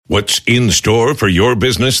What's in store for your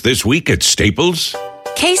business this week at Staples?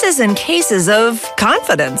 Cases and cases of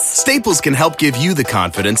confidence. Staples can help give you the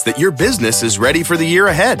confidence that your business is ready for the year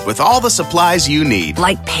ahead with all the supplies you need.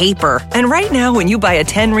 Like paper. And right now, when you buy a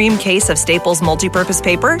 10-ream case of Staples multipurpose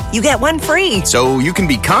paper, you get one free. So you can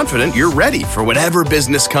be confident you're ready for whatever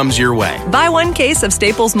business comes your way. Buy one case of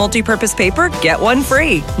Staples multipurpose paper, get one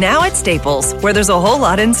free. Now at Staples, where there's a whole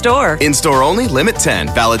lot in store. In store only, limit 10,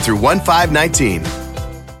 valid through 1/5/19.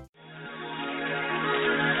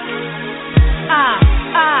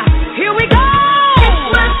 Here we go!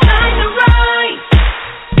 It's my time to rise.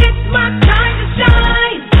 It's my time to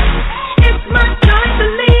shine. It's my time to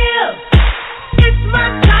live. It's my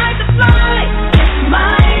time to fly. It's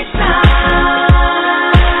my time.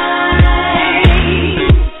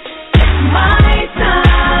 It's my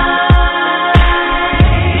time.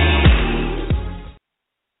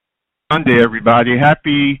 Sunday, everybody.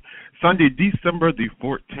 Happy Sunday, December the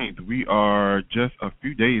 14th. We are just a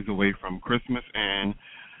few days away from Christmas and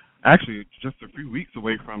actually just a few weeks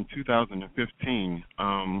away from 2015.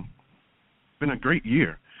 Been a great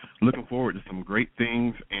year. Looking forward to some great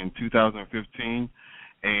things in 2015.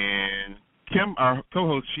 And Kim, our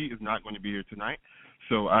co-host, she is not going to be here tonight,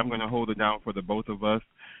 so I'm going to hold it down for the both of us.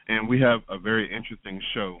 And we have a very interesting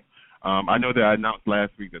show. I know that I announced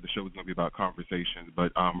last week that the show was going to be about conversations,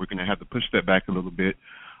 but we're going to have to push that back a little bit.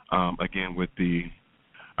 Again, with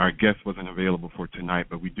our guest wasn't available for tonight,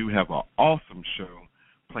 but we do have an awesome show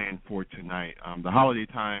planned for tonight. The holiday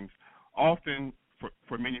times often,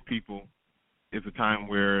 for many people, is a time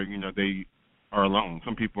where, they are alone.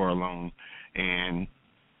 Some people are alone. And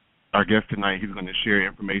our guest tonight, he's going to share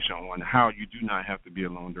information on how you do not have to be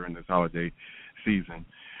alone during this holiday season.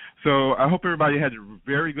 So I hope everybody had a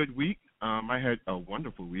very good week. I had a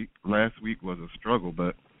wonderful week. Last week was a struggle,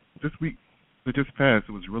 but this week that just passed,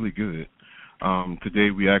 it was really good.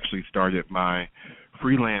 Today we actually started my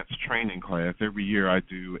freelance training class. Every year I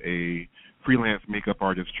do a freelance makeup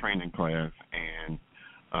artist training class, and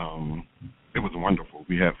it was wonderful.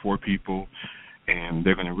 We had 4 people, and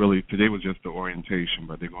they're going to today was just the orientation,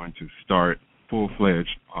 but they're going to start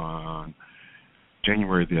full-fledged on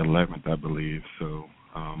January the 11th, I believe. So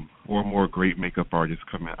 4 more great makeup artists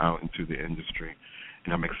coming out into the industry,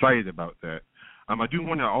 and I'm excited about that. I do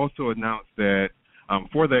want to also announce that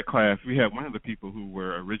for that class, we had one of the people who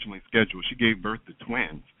were originally scheduled. She gave birth to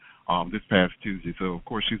twins this past Tuesday, so of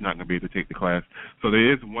course she's not going to be able to take the class. So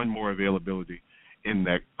there is one more availability in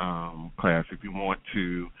that class. If you want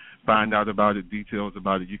to find out about it, details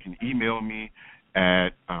about it, you can email me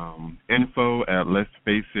at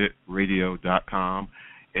info@letsfaceitradio.com,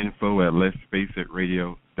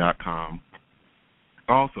 info@letsfaceitradio.com.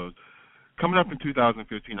 Also, coming up in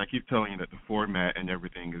 2015, I keep telling you that the format and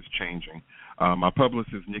everything is changing. My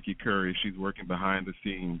publicist, Nikki Curry, she's working behind the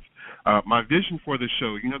scenes. My vision for the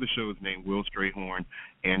show, the show is named Will Strayhorn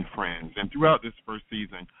and Friends. And throughout this first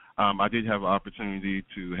season, I did have an opportunity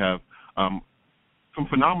to have some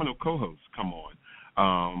phenomenal co-hosts come on.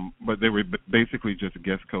 But they were basically just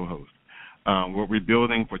guest co-hosts. What we're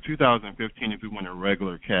building for 2015 is we want a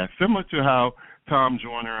regular cast, similar to how Tom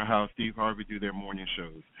Joyner, how Steve Harvey do their morning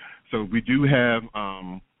shows. So we do have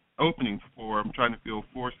openings I'm trying to fill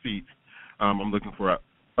 4 seats. I'm looking for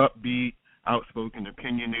upbeat, outspoken,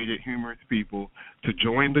 opinionated, humorous people to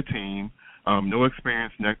join the team. No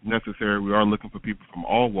experience necessary. We are looking for people from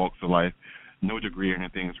all walks of life. No degree or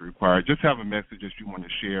anything is required. Just have a message that you want to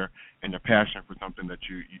share and a passion for something that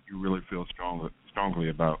you really feel strongly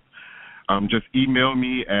about. Just email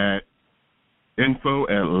me at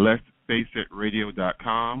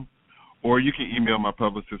info@letsfaceitradio.com, or you can email my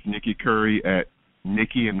publicist, Nikki Curry, at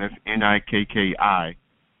Nikki, and that's Nikki,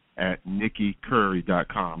 at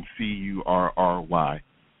NikkiCurry.com,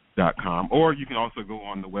 CURRY.com. Or you can also go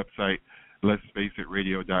on the website,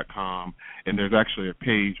 letsfaceitradio.com, and there's actually a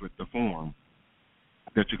page with the form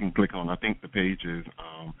that you can click on. I think the page is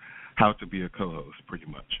how to be a co-host, pretty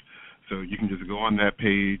much. So you can just go on that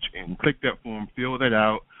page and click that form, fill that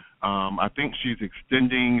out. I think she's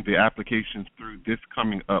extending the applications through this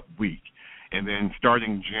coming up week. And then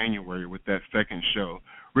starting January with that second show,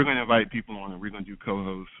 we're going to invite people on, and we're going to do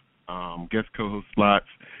co-hosts, guest co-host slots,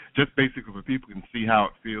 just basically for people can see how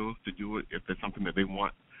it feels to do it if there's something that they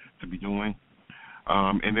want to be doing.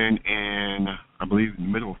 And then in, I believe, the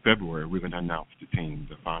middle of February, we're going to announce the team,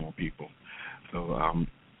 the final people. So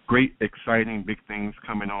great, exciting, big things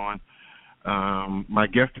coming on. My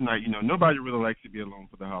guest tonight, nobody really likes to be alone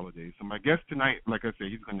for the holidays. So my guest tonight, like I said,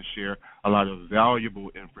 he's going to share a lot of valuable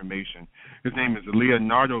information. His name is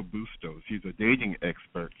Leonardo Bustos. He's a dating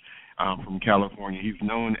expert from California. He's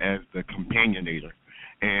known as the Companionator.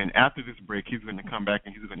 And after this break, he's going to come back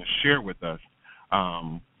and he's going to share with us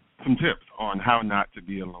some tips on how not to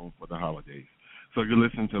be alone for the holidays. So you're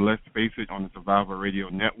listening to Let's Face It on the Survivor Radio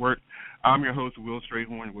Network. I'm your host, Will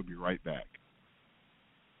Strayhorn. We'll be right back.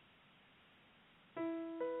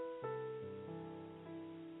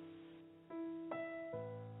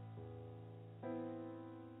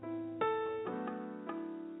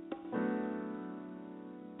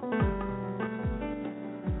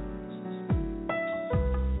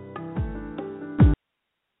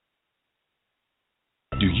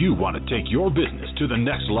 Do you want to take your business to the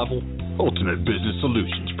next level? Ultimate Business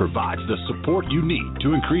Solutions provides the support you need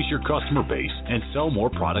to increase your customer base and sell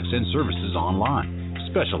more products and services online.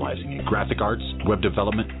 Specializing in graphic arts, web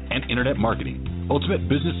development, and internet marketing, Ultimate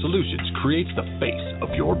Business Solutions creates the face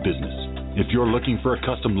of your business. If you're looking for a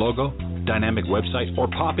custom logo, dynamic website, or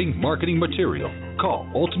popping marketing material, call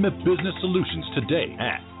Ultimate Business Solutions today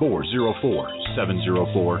at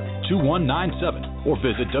 404-704-2197 or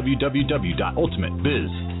visit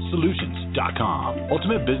www.ultimatebizsolutions.com.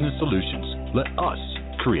 Ultimate Business Solutions. Let us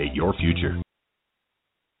create your future.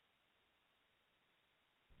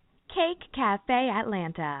 Cake Cafe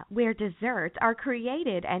Atlanta, where desserts are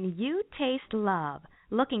created and you taste love.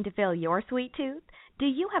 Looking to fill your sweet tooth? Do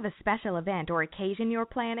you have a special event or occasion you're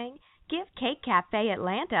planning? Give Cake Cafe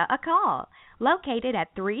Atlanta a call. Located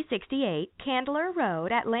at 368 Candler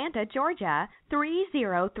Road, Atlanta, Georgia,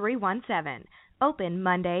 30317. Open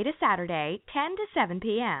Monday to Saturday, 10 to 7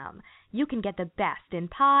 p.m. You can get the best in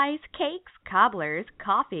pies, cakes, cobblers,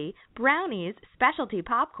 coffee, brownies, specialty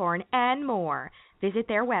popcorn, and more. Visit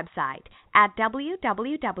their website at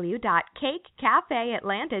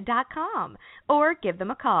www.cakecafeatlanta.com or give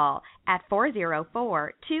them a call at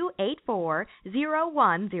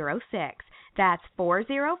 404-284-0106. That's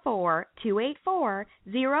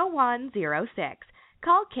 404-284-0106.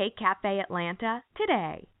 Call Cake Cafe Atlanta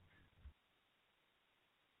today.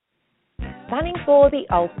 Planning for the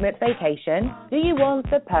ultimate vacation? Do you want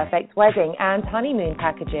the perfect wedding and honeymoon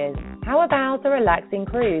packages? How about a relaxing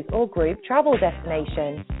cruise or group travel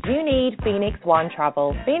destination? You need Phoenix One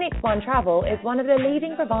Travel. Phoenix One Travel is one of the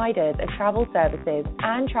leading providers of travel services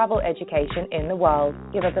and travel education in the world.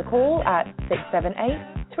 Give us a call at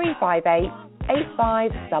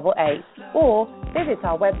 678-358-8588 or visit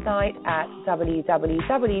our website at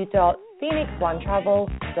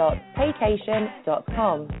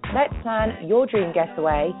www.phoenixonetravel.vacation.com. Let's plan your dream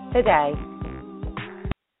getaway today.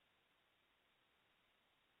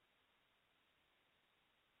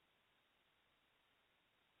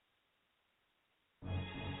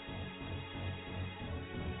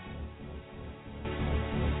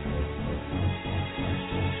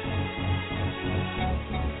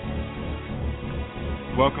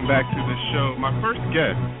 Welcome back to the show. My first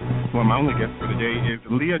guest, well, my only guest for the day is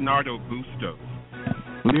Leonardo Bustos.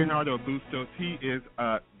 Leonardo Bustos, he is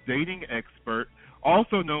a dating expert,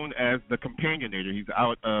 also known as the Companionator. He's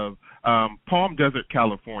out of Palm Desert,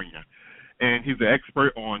 California. And he's an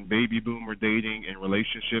expert on baby boomer dating and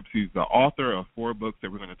relationships. He's the author of 4 books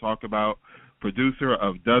that we're going to talk about, producer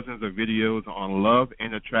of dozens of videos on love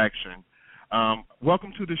and attraction.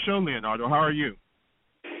 Welcome to the show, Leonardo. How are you?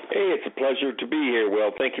 Hey, it's a pleasure to be here,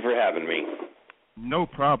 Will. Thank you for having me. No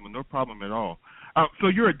problem at all. So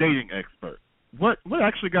you're a dating expert. What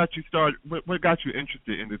actually got you started? What got you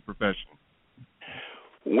interested in this profession?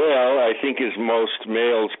 Well, I think as most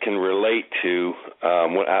males can relate to,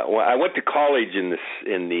 when I went to college in the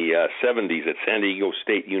 70s at San Diego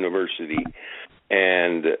State University,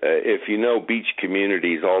 and if you know beach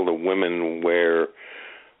communities, all the women wear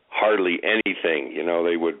hardly anything. You know,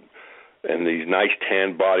 they would. And these nice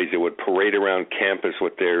tan bodies that would parade around campus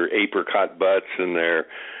with their apricot butts and their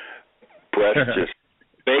breasts just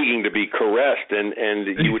begging to be caressed, and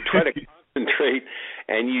you would try to concentrate,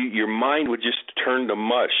 and your mind would just turn to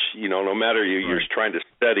mush, you know, no matter you're trying to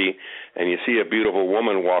study, and you see a beautiful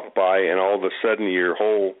woman walk by, and all of a sudden your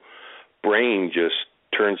whole brain just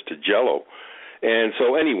turns to jello. And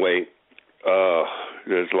so anyway,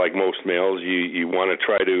 it's like most males, you want to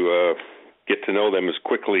try to get to know them as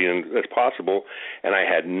quickly as possible, and I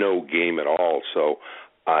had no game at all. So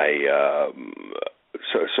I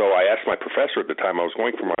asked my professor at the time I was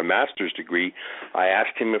going for my master's degree. I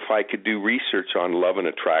asked him if I could do research on love and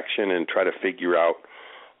attraction and try to figure out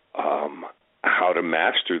how to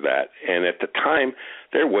master that. And at the time,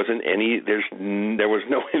 there was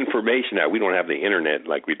no information out. We don't have the internet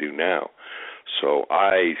like we do now. So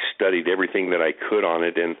I studied everything that I could on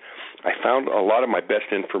it, and I found a lot of my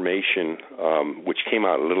best information, which came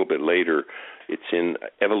out a little bit later. It's in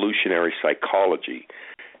evolutionary psychology,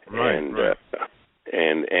 and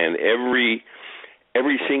every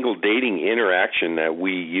every single dating interaction that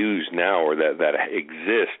we use now or that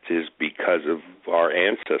exists is because of our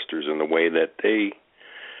ancestors and the way that they,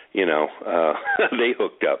 they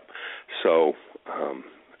hooked up. So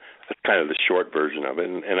that's kind of the short version of it.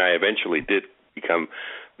 And I eventually did become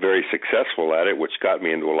very successful at it, which got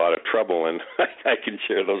me into a lot of trouble, and I can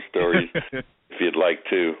share those stories if you'd like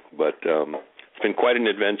to. But it's been quite an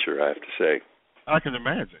adventure, I have to say. I can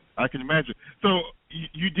imagine. So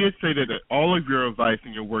you did say that all of your advice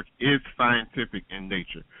and your work is scientific in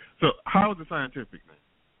nature. So how is it scientific then?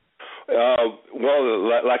 Well,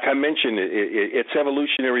 like I mentioned, it's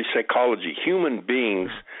evolutionary psychology. Human beings,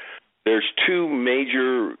 there's two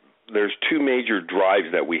major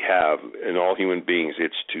drives that we have in all human beings.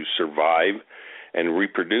 It's to survive and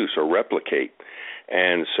reproduce or replicate.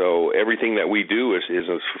 And so everything that we do is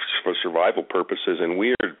for survival purposes, and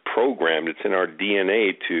we are programmed. It's in our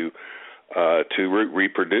DNA to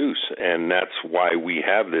reproduce, and that's why we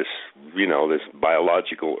have this, this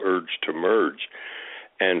biological urge to merge.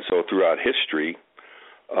 And so throughout history,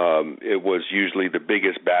 it was usually the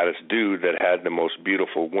biggest, baddest dude that had the most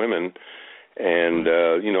beautiful women. And,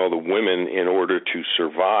 the women, in order to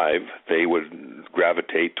survive, they would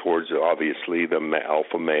gravitate towards, obviously, the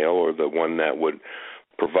alpha male or the one that would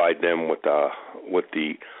provide them with the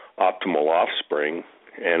optimal offspring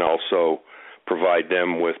and also provide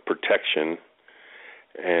them with protection.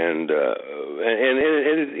 And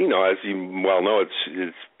as you well know,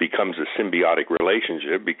 it becomes a symbiotic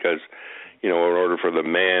relationship because, in order for the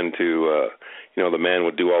man to, the man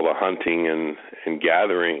would do all the hunting and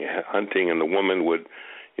hunting, and the woman would,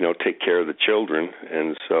 take care of the children.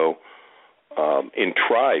 And so in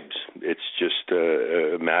tribes, it's just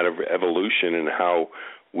a matter of evolution and how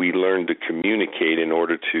we learn to communicate in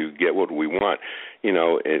order to get what we want.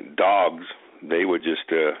 Dogs, they would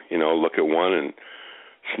just, look at one and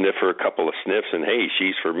sniff her a couple of sniffs and, hey,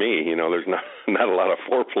 she's for me. There's not a lot of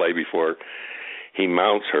foreplay before he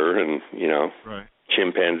mounts her, and, right.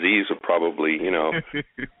 Chimpanzees would probably,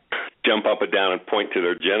 jump up and down and point to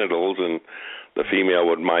their genitals, and the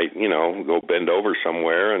female might, go bend over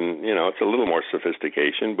somewhere, and, it's a little more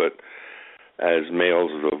sophistication, but as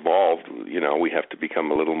males have evolved, we have to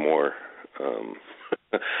become a little more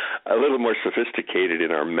sophisticated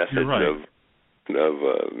in our methods of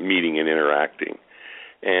meeting and interacting.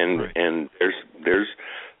 And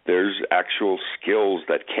there's actual skills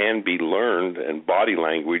that can be learned, and body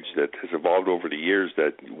language that has evolved over the years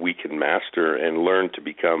that we can master and learn to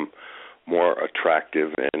become more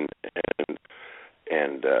attractive and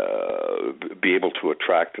be able to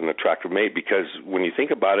attract an attractive mate. Because when you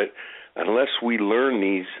think about it, unless we learn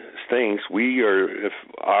these things, if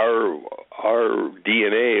our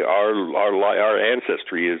DNA, our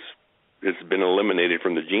ancestry has been eliminated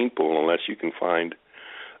from the gene pool unless you can find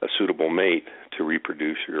a suitable mate to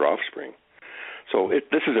reproduce your offspring. So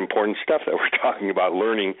this is important stuff that we're talking about,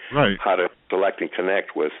 learning how to select and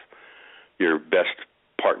connect with your best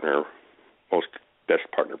partner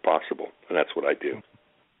possible, and that's what I do.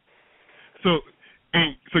 So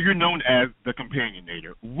you're known as the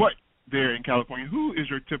companionator. What there in California? Who is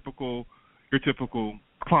your typical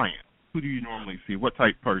client? Who do you normally see? What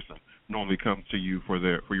type person normally comes to you for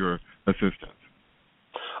your assistance?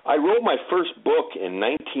 I wrote my first book in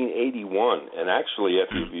 1981, and actually, if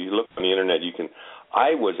you look on the internet,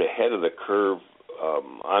 I was ahead of the curve.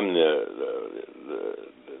 I'm the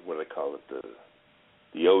what do they call it?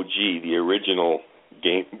 The OG, the original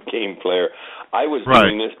game player. I was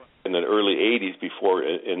doing this in the early 80s before.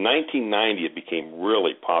 In 1990, it became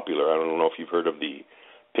really popular. I don't know if you've heard of the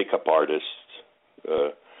pickup artists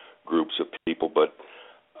groups of people, but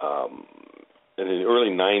in the early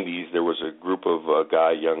 90s, there was a group of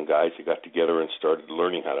young guys who got together and started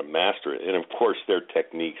learning how to master it. And, of course, their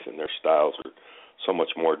techniques and their styles are so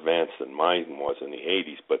much more advanced than mine was in the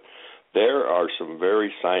 80s. But there are some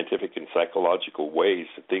very scientific and psychological ways,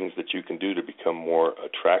 things that you can do to become more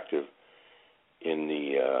attractive in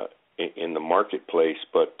the marketplace.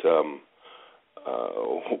 But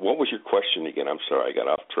what was your question again? I'm sorry, I got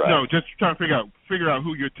off track. No, just trying to figure out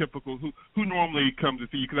who your typical who normally comes to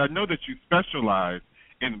see you, because I know that you specialize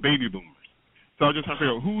in baby boomers. So I'm just trying to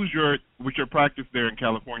figure out with your practice there in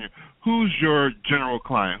California, who's your general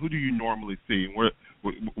client? Who do you normally see, and where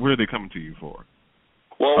are they coming to you for?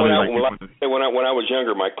 Well, when I was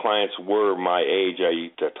younger, my clients were my age. I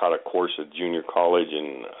taught a course at junior college,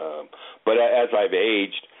 and but as I've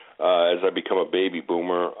aged, as I become a baby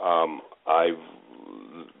boomer,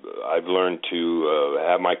 I've learned to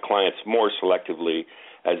have my clients more selectively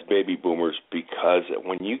as baby boomers, because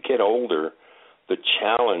when you get older, the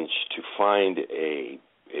challenge to find a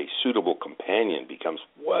suitable companion becomes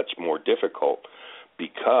much more difficult,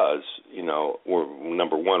 because, we're,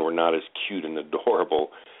 number one, we're not as cute and adorable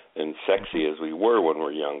and sexy as we were when we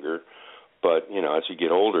were younger. But, as you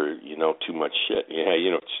get older, too much shit.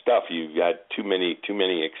 Stuff. You've got too many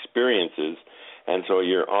experiences, and so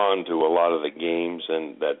you're on to a lot of the games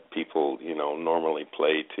and that people, normally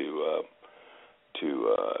play to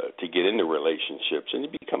get into relationships, and you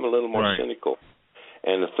become a little more cynical.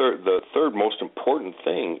 And the third most important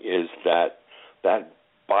thing is that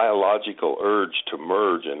biological urge to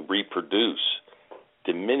merge and reproduce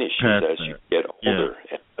diminishes as you get older.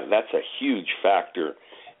 Yeah. And that's a huge factor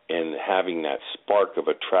in having that spark of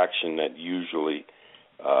attraction that usually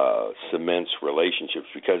cements relationships,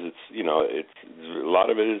 because it's a lot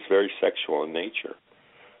of it is very sexual in nature,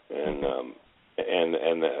 and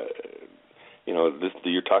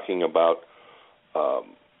you're talking about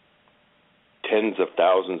tens of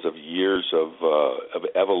thousands of years of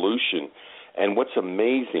evolution. And what's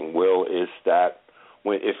amazing, Will, is that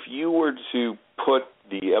if you were to put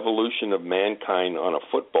the evolution of mankind on a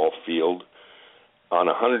football field, on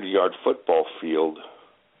a 100-yard football field,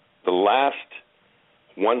 the last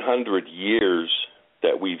 100 years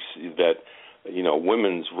that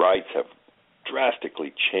women's rights have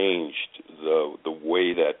drastically changed the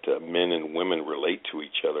way that men and women relate to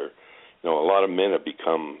each other. A lot of men have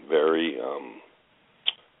become very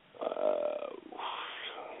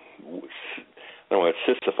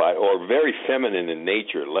sissified or very feminine in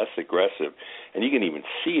nature, less aggressive. And you can even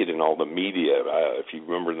see it in all the media. If you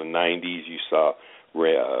remember in the 90s, you saw,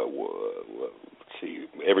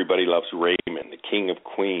 Everybody Loves Raymond, the King of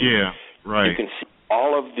Queens. Yeah, right. You can see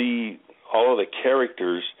all of the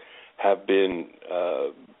characters have been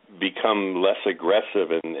become less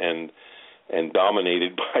aggressive and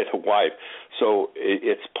dominated by the wife. So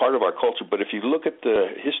it's part of our culture. But if you look at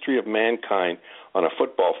the history of mankind on a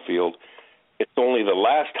football field, it's only the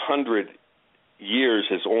last 100 years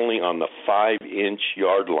is only on the 5-inch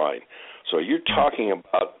yard line. So you're talking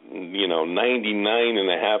about, 99 and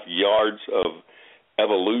a half yards of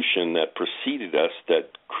evolution that preceded us,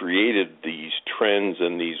 that created these trends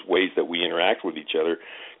and these ways that we interact with each other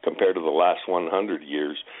compared to the last 100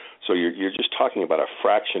 years. So you're just talking about a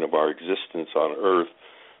fraction of our existence on Earth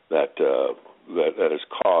that has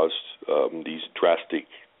caused these drastic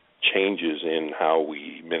changes in how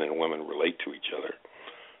we men and women relate to each other.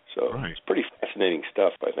 So It's pretty fascinating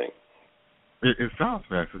stuff, I think. It sounds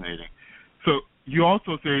fascinating. So you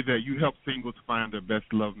also say that you help singles find their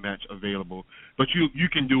best love match available, but you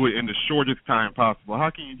can do it in the shortest time possible. How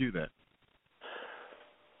can you do that?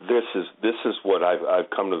 This is what I've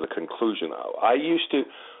come to the conclusion of. I used to,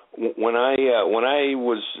 when I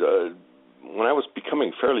was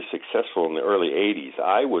becoming fairly successful in the early 80s,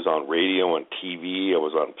 I was on radio and TV. I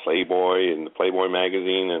was on Playboy in the Playboy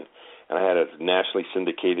magazine, and I had a nationally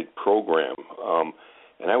syndicated program,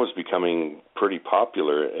 and I was becoming pretty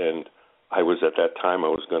popular. And I was, at that time, I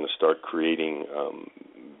was going to start creating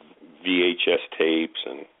VHS tapes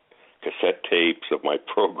and cassette tapes of my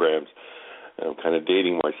programs. And I'm kind of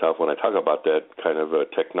dating myself when I talk about that kind of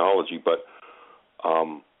technology, but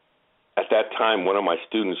at that time, one of my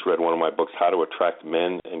students read one of my books, How to Attract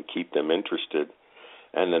Men and Keep Them Interested,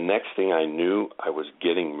 and the next thing I knew, I was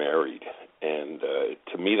getting married. And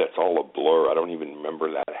to me, that's all a blur. I don't even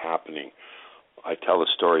remember that happening. I tell a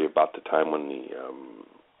story about the time when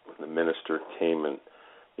the minister came and,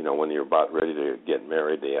 when you're about ready to get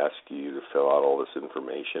married, they ask you to fill out all this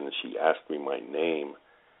information, and she asked me my name,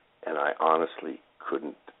 and I honestly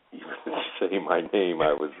couldn't even say my name.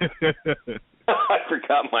 I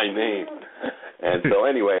forgot my name. And so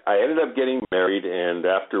anyway, I ended up getting married, and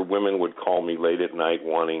after women would call me late at night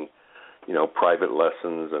wanting, private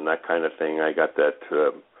lessons and that kind of thing, I got that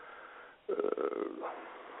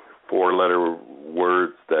 4-letter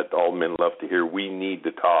words that all men love to hear: we need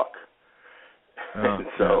to talk.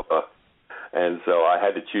 And so I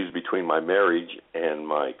had to choose between my marriage and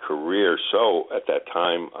my career. So at that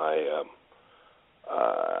time, I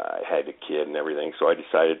had a kid and everything, so I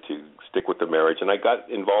decided to stick with the marriage, and I got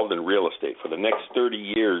involved in real estate. For the next 30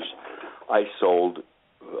 years, I sold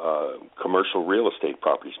commercial real estate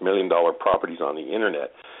properties, $1 million properties on the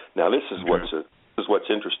internet. Now, this is what's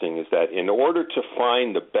interesting, is that in order to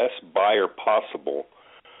find the best buyer possible,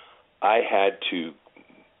 I had to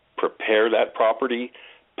prepare that property,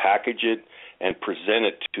 package it, and present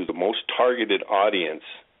it to the most targeted audience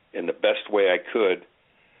in the best way I could,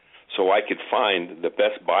 so I could find the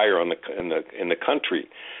best buyer in the country.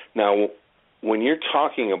 Now, when you're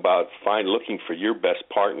talking about looking for your best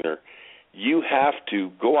partner, you have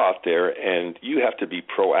to go out there and you have to be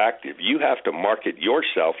proactive. You have to market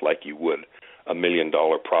yourself like you would a $1 million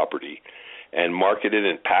property. and market it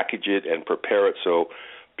and package it and prepare it. So,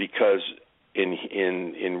 because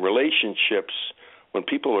in relationships, when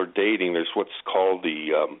people are dating, there's what's called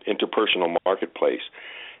the interpersonal marketplace,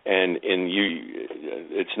 and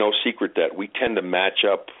it's no secret that we tend to match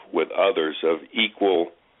up with others of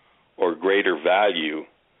equal or greater value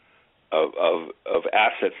of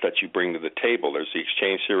assets that you bring to the table. There's the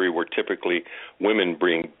exchange theory where typically women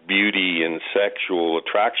bring beauty and sexual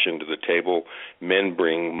attraction to the table, men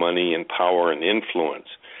bring money and power and influence.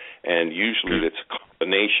 And usually it's a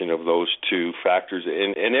combination of those two factors,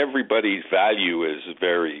 and everybody's value is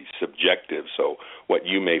very subjective. So what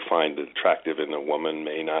you may find attractive in a woman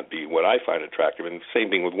may not be what I find attractive, and the same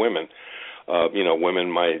thing with women.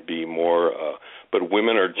 Women might be more, but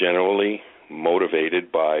women are generally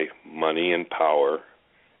motivated by money and power,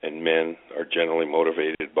 and men are generally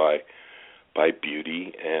motivated by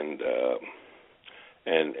beauty and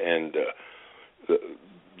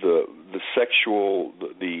the sexual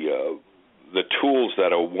the tools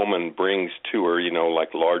that a woman brings to her,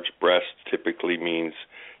 like large breasts typically means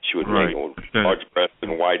she would right. Large breasts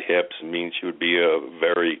and wide hips means she would be a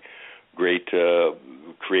very great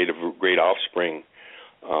creative, great offspring.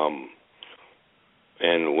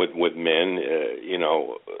 And with men,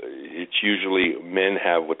 it's usually men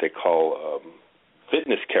have what they call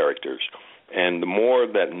fitness characters, and the more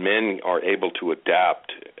that men are able to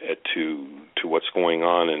adapt to what's going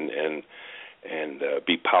on and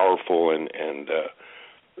be powerful, and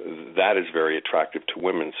that is very attractive to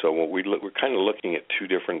women. So we're kind of looking at two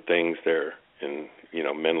different things there, and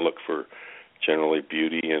men look for generally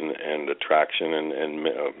beauty and attraction, and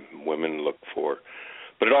women look for.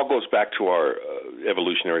 But it all goes back to our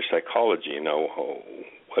evolutionary psychology,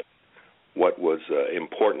 what was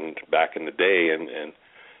important back in the day, and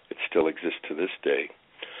it still exists to this day.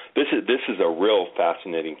 This is a real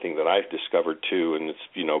fascinating thing that I've discovered too, and it's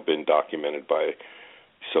been documented by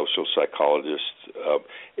social psychologists.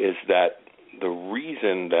 Is that the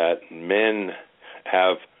reason that men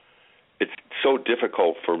have? It's so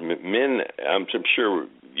difficult for men. I'm sure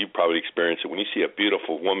you probably experience it. When you see a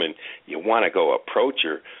beautiful woman, you want to go approach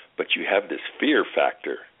her, but you have this fear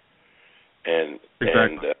factor, and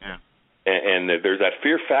there's that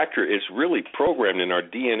fear factor is really programmed in our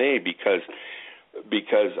DNA because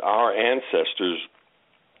our ancestors,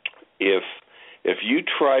 if you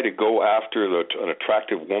try to go after an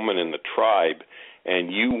attractive woman in the tribe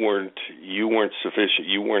and you weren't sufficient,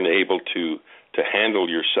 you weren't able to handle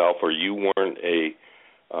yourself, or you weren't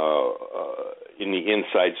in the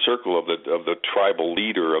inside circle of the tribal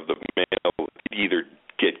leader of the male, either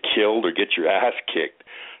get killed or get your ass kicked.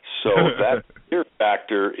 So that fear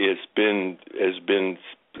factor has been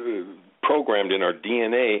programmed in our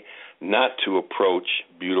DNA not to approach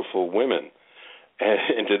beautiful women,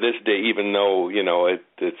 and to this day, even though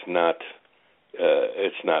it's not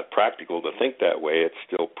practical to think that way, it's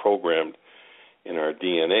still programmed in our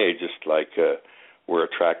DNA. Just like we're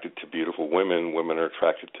attracted to beautiful women, women are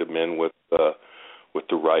attracted to men with the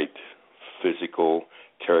right physical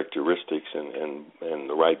characteristics and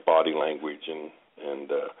the right body language, and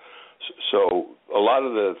so a lot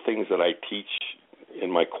of the things that I teach in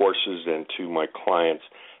my courses and to my clients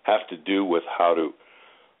have to do with how to,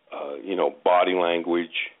 body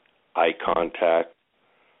language, eye contact,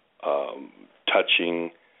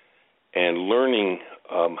 touching, and learning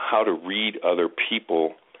how to read other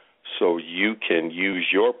people so you can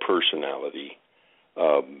use your personality.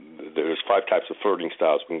 There's 5 types of flirting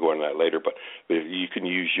styles. We can go into that later, but you can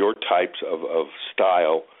use your types of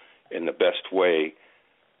style in the best way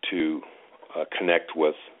to connect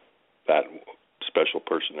with that special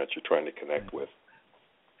person that you're trying to connect with.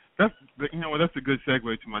 That's a good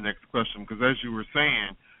segue to my next question, because as you were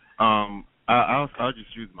saying, I'll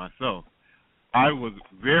just use myself. I was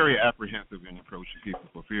very apprehensive in approaching people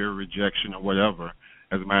for fear of rejection or whatever.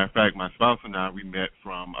 As a matter of fact, my spouse and I, we met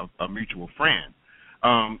from a mutual friend.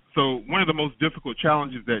 So one of the most difficult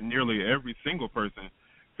challenges that nearly every single person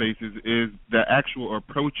faces is the actual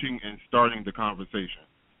approaching and starting the conversation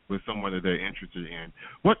with someone that they're interested in.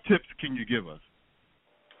 What tips can you give us?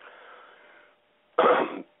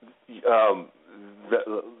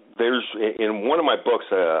 There's in one of my books,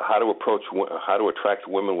 how to attract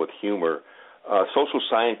women with humor. Social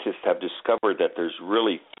scientists have discovered that there's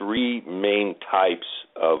really 3 main types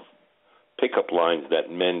of pickup lines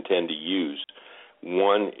that men tend to use.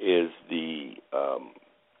 One is the I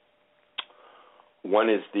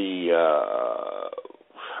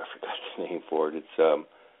forgot the name for it.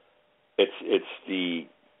 It's the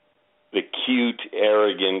cute,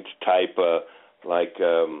 arrogant type.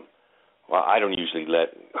 Well, I don't usually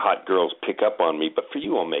let hot girls pick up on me, but for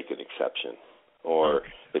you, I'll make an exception. Or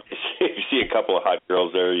If you see a couple of hot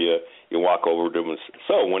girls there, you walk over to them and say,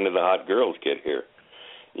 so when do the hot girls get here?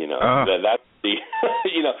 That's the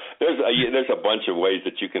there's a bunch of ways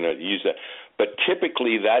that you can use that, but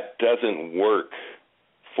typically that doesn't work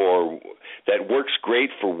that works great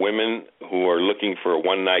for women who are looking for a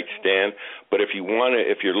one night stand. But if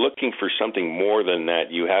you're looking for something more than that,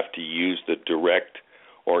 you have to use the direct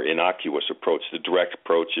or innocuous approach. The direct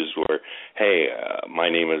approach is where, hey, my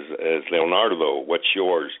name is Leonardo. What's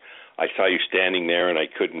yours? I saw you standing there, and I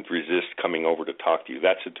couldn't resist coming over to talk to you.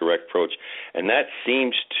 That's a direct approach, and that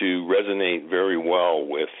seems to resonate very well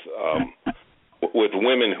with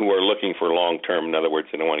women who are looking for long term. In other words,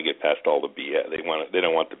 they don't want to get past all the BS. They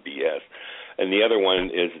don't want the BS. And the other one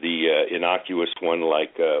is the innocuous one,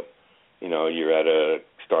 like you're at a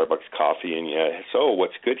Starbucks coffee, and so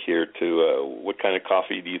what's good here? What kind of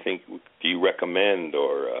coffee do you recommend?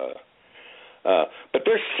 Or but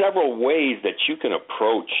there's several ways that you can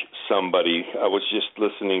approach somebody. I was just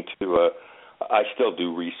listening to I still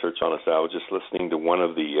do research on this. I was just listening to one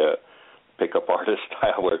of the pickup artist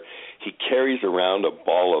style where he carries around a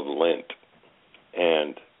ball of lint.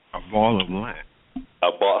 And a ball of lint?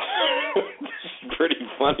 A ball. It's pretty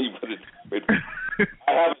funny, but it's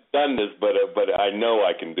I haven't done this, but I know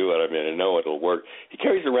I can do it. I mean, I know it'll work. He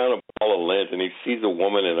carries around a ball of lint, and he sees a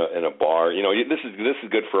woman in a bar. This is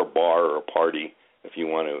good for a bar or a party if you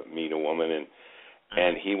want to meet a woman,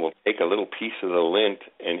 and he will take a little piece of the lint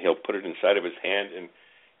and he'll put it inside of his hand, and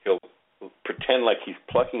he'll pretend like he's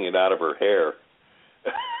plucking it out of her hair.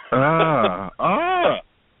 Now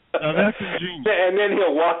that's ingenious. And then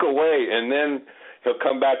he'll walk away, and then he'll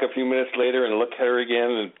come back a few minutes later and look at her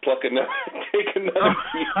again and take another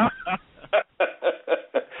piece.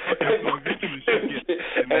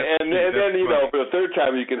 and then for the third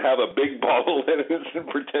time you can have a big ball of lint and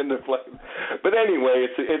pretend to fly. But anyway,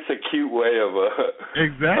 it's a cute way of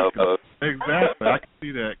exactly. I can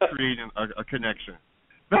see that creating a connection.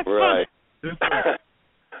 That's right.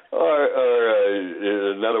 Or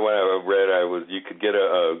another one I read, you could get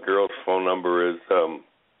a girl's phone number is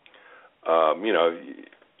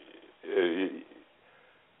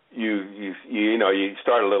you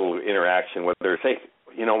start a little interaction with her. Say,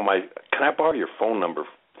 can I borrow your phone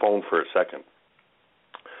for a second?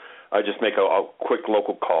 I just make a quick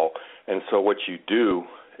local call, and so what you do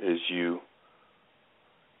is you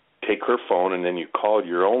take her phone and then you call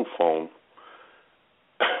your own phone.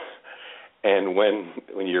 And when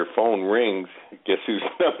your phone rings, guess whose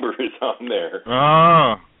number is on there?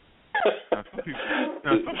 Oh. Some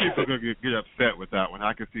people are going to get upset with that one.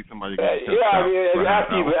 I can see somebody get upset.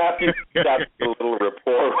 After you got a little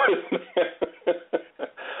rapport with them.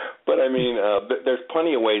 But I mean, there's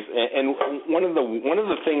plenty of ways. And one of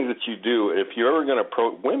the things that you do, if you're ever going to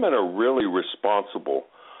approach, women are really responsible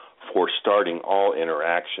for starting all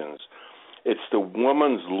interactions. It's the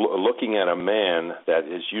woman's looking at a man that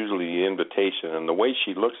is usually the invitation, and the way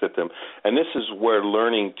she looks at them. And this is where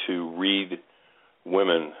learning to read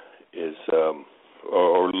women is,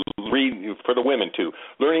 or read for the women too.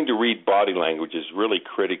 Learning to read body language is really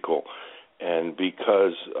critical, and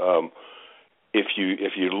because if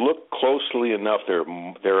you look closely enough,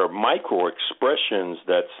 there are micro expressions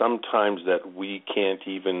that sometimes that we can't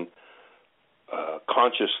even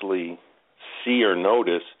consciously see or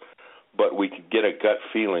notice, but we could get a gut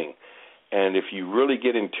feeling. And if you really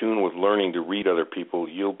get in tune with learning to read other people,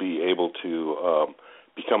 you'll be able to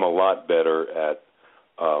become a lot better at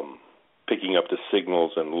picking up the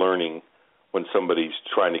signals and learning when somebody's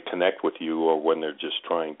trying to connect with you or when they're just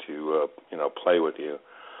trying to play with you.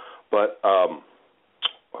 But what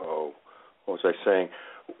was I saying?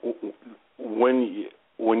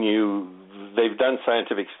 They've done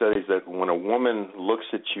scientific studies that when a woman looks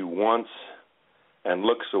at you once and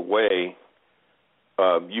looks away,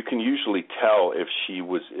 you can usually tell if she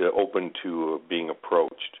was open to being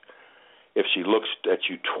approached. If she looks at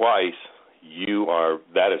you twice,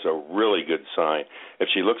 that is a really good sign. If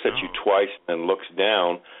she looks at you twice and looks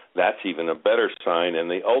down, that's even a better sign. And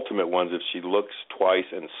the ultimate ones, if she looks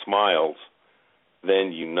twice and smiles,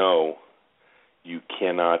 then you know you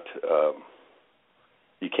cannot.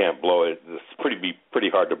 You can't blow it. It's pretty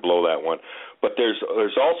hard to blow that one. But there's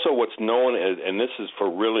also what's known as, and this is for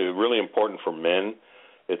really important for men.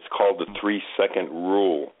 It's called the 3-second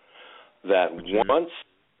rule. That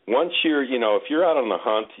once you're, if you're out on the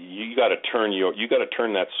hunt, you got to turn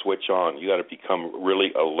that switch on. You got to become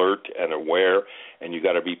really alert and aware, and you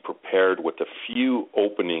got to be prepared with a few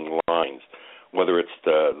opening lines, whether it's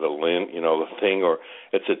the lint, the thing, or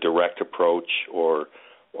it's a direct approach, or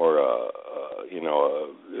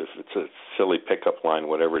if it's a silly pickup line,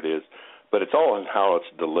 whatever it is. But it's all in how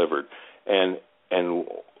it's delivered. And and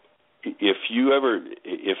if you have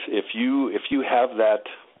that,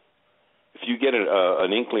 if you get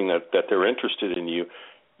an inkling that they're interested in you,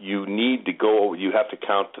 you need to go. You have to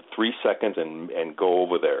count to 3 seconds and go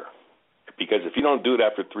over there, because if you don't do it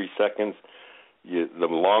after 3 seconds, the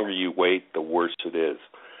longer you wait, the worse it is.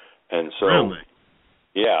 And so, really?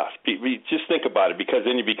 Yeah, just think about it, because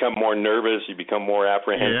then you become more nervous, you become more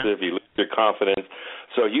apprehensive, you lose your confidence.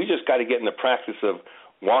 So you just got to get in the practice of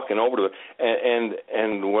walking over to it. And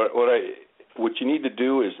what you need to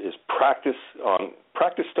do is practice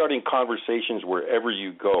starting conversations wherever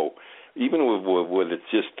you go, even with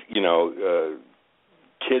it's just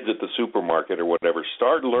kids at the supermarket or whatever.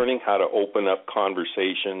 Start learning how to open up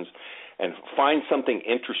conversations and find something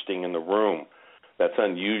interesting in the room that's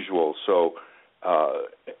unusual. So.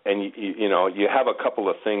 And you have a couple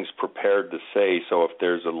of things prepared to say. So if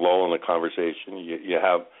there's a lull in the conversation, you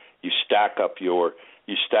stack up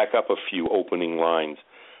a few opening lines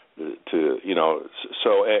to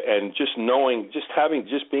So and just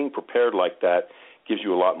being prepared like that gives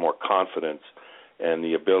you a lot more confidence and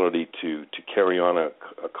the ability to carry on a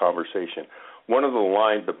conversation. One of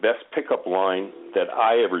the best pickup line that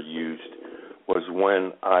I ever used was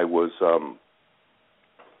when I was.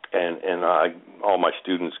 All my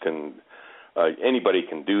students anybody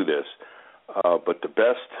can do this, but the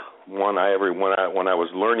best one when I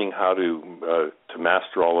was learning how to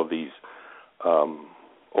master all of these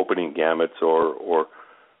opening gamuts or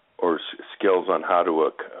skills on how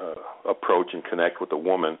to approach and connect with a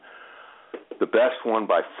woman, the best one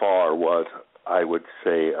by far was, I would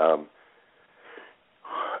say,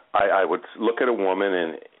 I would look at a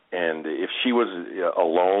woman and if she was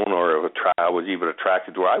alone or if I was even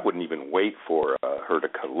attracted to her, I wouldn't even wait for her to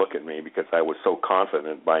look at me, because I was so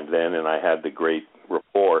confident by then and I had the great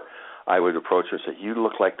rapport. I would approach her and say, "You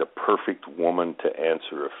look like the perfect woman to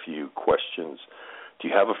answer a few questions. Do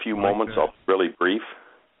you have a few moments? I'll be really brief."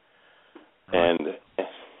 And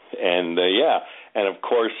of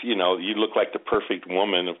course, you look like the perfect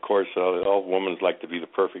woman. Of course, all women like to be the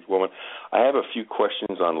perfect woman. I have a few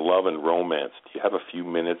questions on love and romance. Do you have a few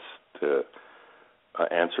minutes to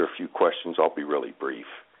answer a few questions? I'll be really brief.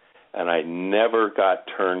 And I never got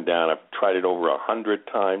turned down. I've tried it over 100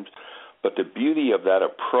 times. But the beauty of that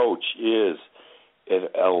approach is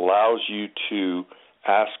it allows you to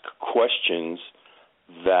ask questions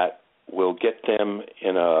that will get them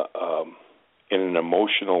in an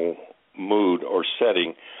emotional mood or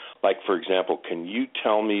setting. Like, for example, can you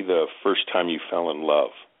tell me the first time you fell in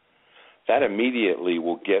love? That immediately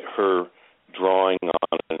will get her drawing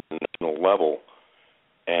on an emotional level.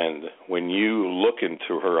 And when you look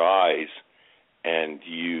into her eyes and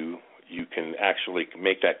you can actually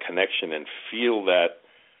make that connection and feel that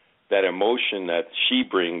emotion that she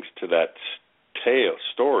brings to that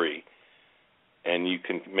story, and you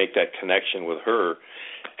can make that connection with her,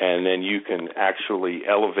 and then you can actually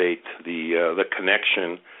elevate the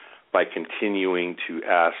connection by continuing to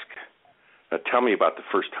ask, tell me about the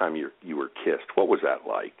first time you were kissed. What was that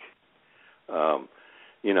like?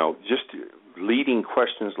 Just leading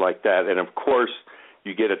questions like that. And, of course,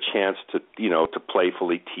 you get a chance to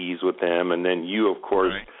playfully tease with them, and then you, of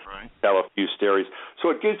course, tell a few stories. So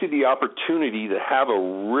it gives you the opportunity to have a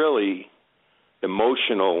really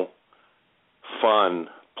emotional, fun,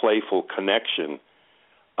 playful connection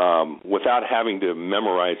without having to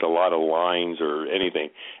memorize a lot of lines or anything.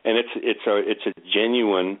 And it's a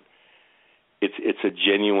genuine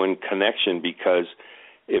connection, because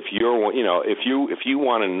if you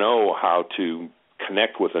want to know how to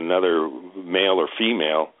connect with another male or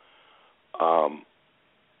female,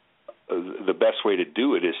 the best way to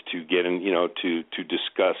do it is to get in, to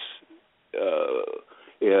discuss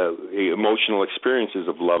emotional experiences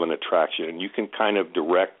of love and attraction. And you can kind of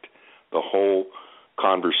direct the whole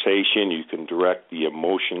conversation. You can direct the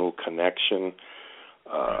emotional connection.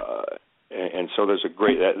 And so that's a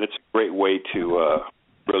great way to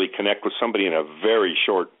really connect with somebody in a very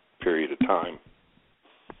short period of time.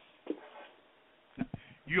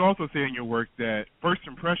 You also say in your work that first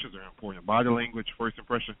impressions are important, body language, first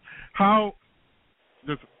impressions. How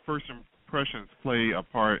does first impressions play a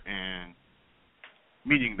part in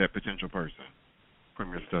meeting that potential person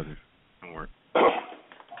from your studies and work?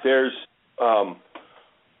 There's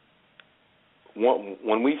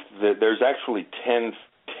there's actually 10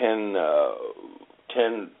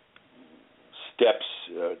 steps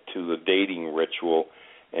to the dating ritual,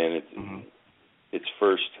 and it's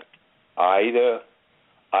first eye to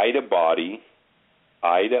body,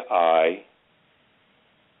 eye to eye,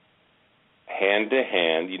 hand to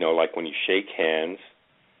hand, like when you shake hands,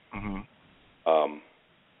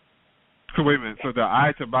 So wait a minute. So the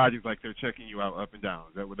eye to body is like they're checking you out up and down.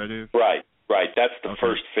 Is that what that is? Right. That's the Okay.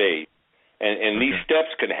 first phase. And these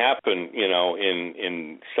steps can happen,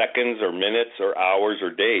 in seconds or minutes or hours or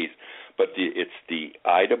days. But it's the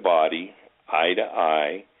eye to body, eye to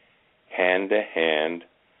eye, hand to hand,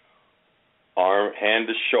 hand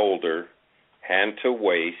to shoulder, hand to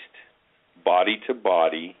waist, body to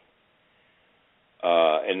body,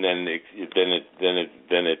 and then it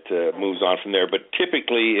moves on from there. But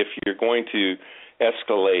typically, if you're going to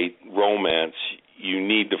escalate romance, you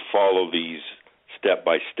need to follow these step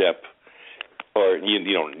by step. Or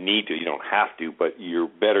you don't need to, you don't have to, but you're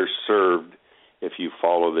better served if you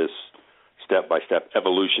follow this step-by-step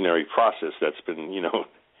evolutionary process that's been,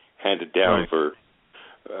 handed down for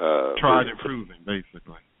tried and proven,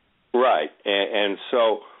 basically. Right, and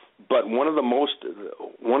so, but one of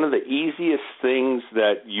the easiest things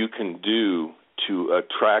that you can do to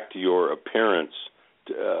attract your appearance,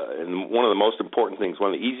 and one of the most important things,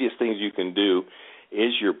 one of the easiest things you can do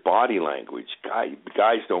is your body language.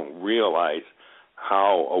 Guys don't realize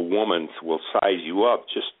how a woman will size you up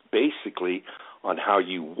just basically on how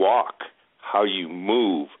you walk, how you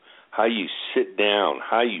move, how you sit down,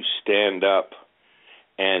 how you stand up.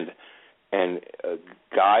 And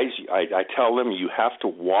guys, I tell them you have to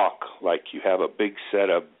walk like you have a big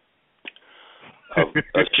set of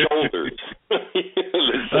shoulders.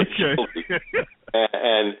 Okay.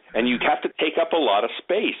 And you have to take up a lot of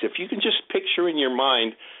space. If you can just picture in your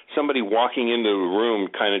mind somebody walking into a room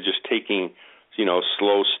kind of just taking,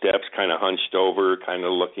 slow steps, kind of hunched over, kind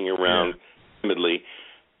of looking around timidly,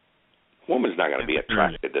 woman's not going to be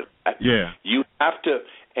attracted to that. Yeah. You have to,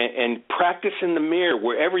 and practice in the mirror.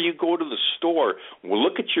 Wherever you go to the store,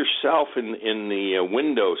 look at yourself in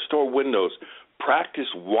the store windows.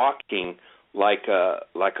 Practice walking like a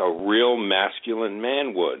real masculine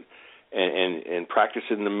man would, and practice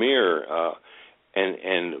in the mirror,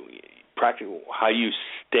 and practice how you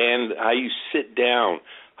stand, how you sit down,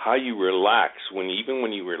 how you relax. Even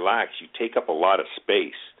when you relax, you take up a lot of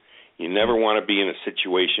space. You never want to be in a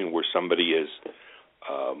situation where somebody is,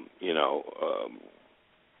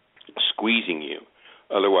 squeezing you.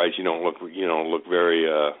 Otherwise, you don't look very.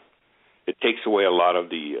 It takes away a lot of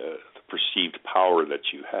the perceived power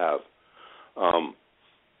that you have.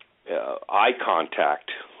 Eye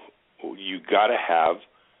contact. You got to have,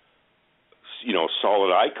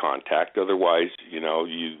 solid eye contact. Otherwise,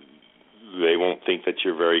 they won't think that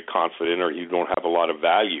you're very confident or you don't have a lot of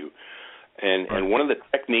value. And one of the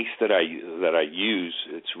techniques that I use,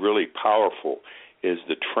 it's really powerful, is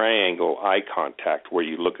the triangle eye contact, where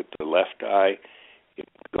you look at the left eye, you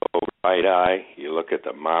go right eye, you look at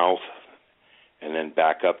the mouth, and then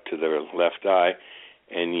back up to the left eye,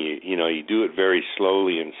 and you do it very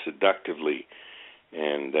slowly and seductively,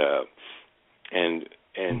 and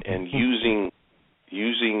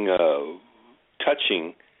using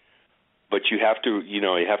touching. But you have to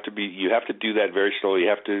do that very slowly. You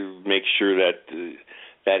have to make sure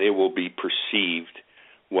that it will be perceived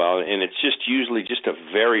well, and it's usually just a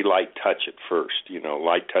very light touch at first.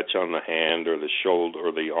 Light touch on the hand or the shoulder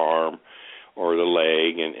or the arm or the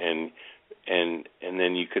leg, and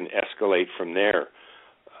then you can escalate from there.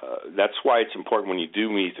 That's why it's important when you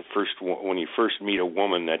first meet a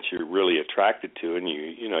woman that you're really attracted to, and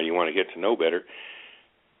you want to get to know better.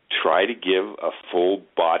 Try to give a full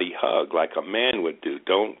body hug like a man would do.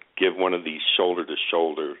 Don't give one of these shoulder to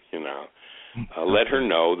shoulder, Let her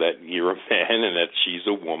know that you're a man and that she's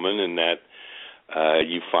a woman and that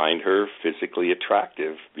you find her physically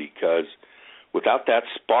attractive, because without that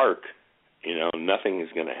spark, nothing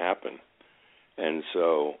is going to happen. And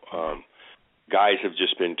so guys have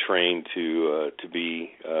just been trained to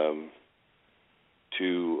be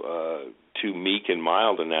too meek and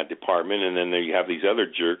mild in that department, and then you have these other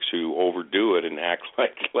jerks who overdo it and act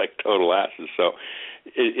like total asses. So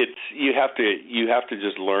you have to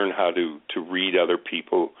just learn how to read other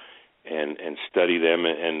people and study them,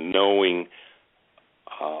 and knowing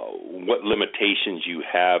what limitations you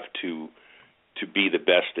have to be the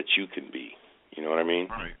best that you can be. You know what I mean?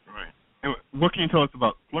 Right. And what can you tell us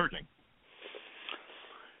about flirting?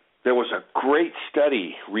 There was a great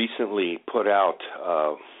study recently put out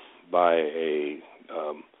by a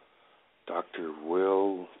Dr.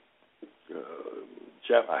 Will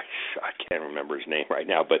Jeff. I can't remember his name right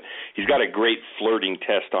now, but he's got a great flirting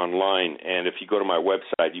test online. And if you go to my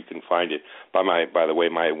website, you can find it. By the way,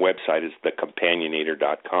 my website is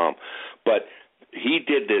thecompanionator.com. But he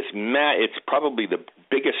did this. It's probably the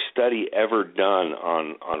biggest study ever done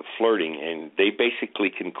on flirting, and they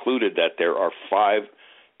basically concluded that there are 5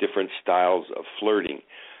 different styles of flirting.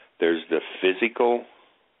 There's the physical,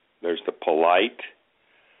 there's the polite,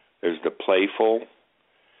 There's the playful,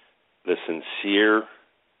 the sincere,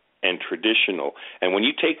 and traditional. And when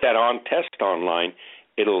you take that test online,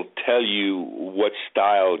 it'll tell you what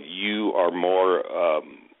style you are more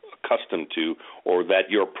accustomed to, or that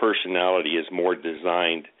your personality is more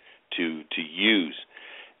designed to use.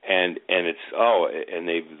 And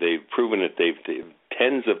they've proven it. They've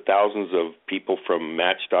tens of thousands of people from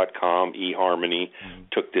Match.com, eHarmony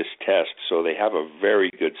took this test, so they have a very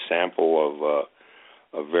good sample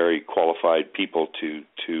of very qualified people to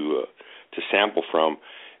sample from,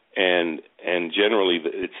 and generally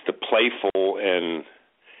it's the playful and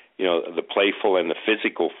the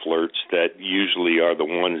physical flirts that usually are the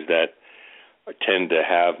ones that tend to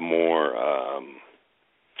have more.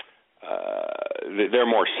 They're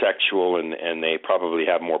more sexual and they probably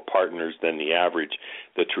have more partners than the average.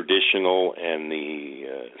 The traditional and the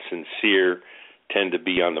sincere tend to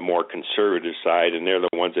be on the more conservative side, and they're the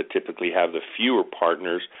ones that typically have the fewer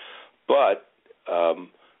partners. But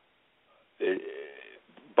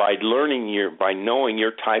by knowing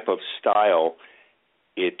your type of style,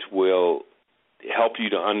 it will help you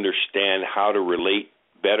to understand how to relate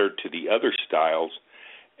better to the other styles.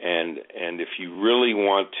 And if you really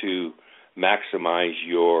want to maximize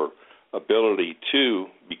your ability to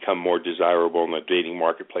become more desirable in the dating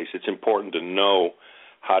marketplace, it's important to know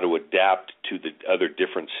how to adapt to the other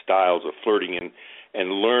different styles of flirting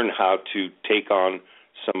and learn how to take on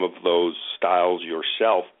some of those styles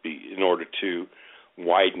yourself in order to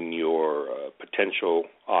widen your potential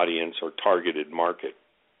audience or targeted market.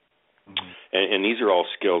 Mm-hmm. And these are all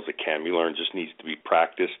skills that can be learned, just needs to be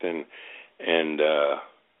practiced and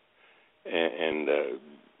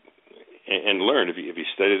learn. If you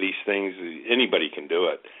study these things, anybody can do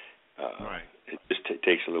it. Right. It just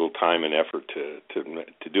takes a little time and effort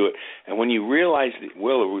to do it. And when you realize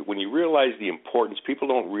the importance, people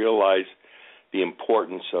don't realize the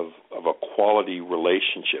importance of a quality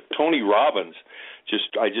relationship. Tony Robbins,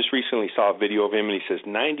 I just recently saw a video of him, and he says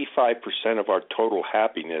 95% of our total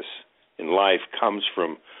happiness in life comes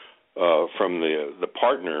from the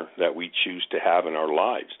partner that we choose to have in our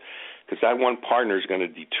lives, because that one partner is going to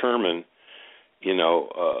determine,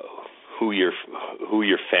 who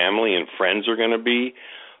your family and friends are going to be.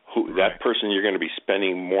 That person you're going to be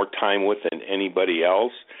spending more time with than anybody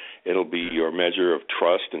else. It'll be your measure of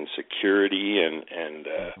trust and security and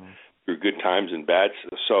through good times and bad.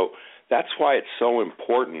 So that's why it's so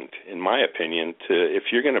important, in my opinion, if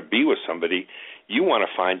you're going to be with somebody, you want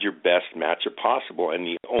to find your best match possible. And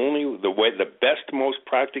the best, most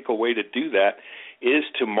practical way to do that is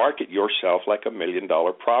to market yourself like $1 million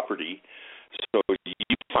property, so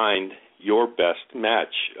you find your best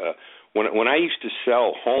match. When I used to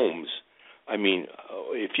sell homes, I mean,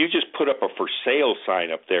 if you just put up a for sale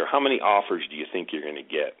sign up there, how many offers do you think you're going to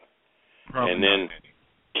get? Probably nothing.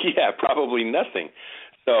 Yeah, probably nothing.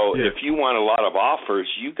 So if you want a lot of offers,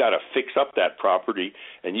 you got to fix up that property,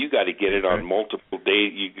 and you got to get it on multiple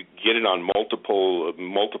days. You get it on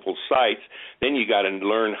multiple sites. Then you got to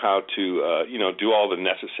learn how to do all the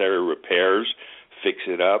necessary repairs, fix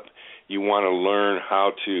it up. You want to learn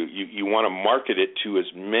how to you want to market it to as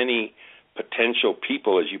many potential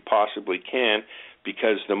people as you possibly can,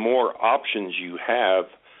 because the more options you have,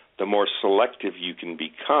 the more selective you can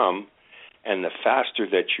become, and the faster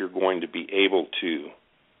that you're going to be able to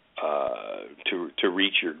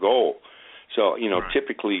reach your goal. So,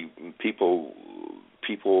 typically people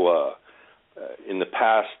in the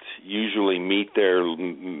past usually meet their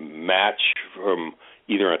match from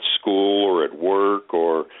either at school or at work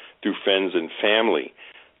or through friends and family.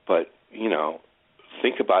 But,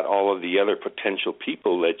 think about all of the other potential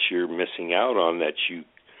people that you're missing out on, that you're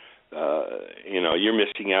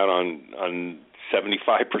missing out on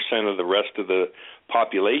 75% of the rest of the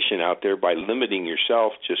population out there by limiting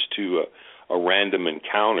yourself just to a random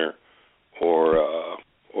encounter or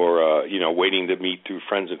waiting to meet through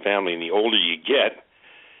friends and family. And the older you get,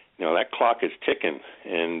 that clock is ticking,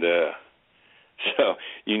 and so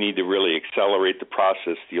you need to really accelerate the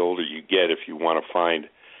process the older you get if you want to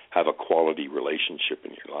have a quality relationship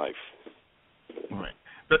in your life. Right.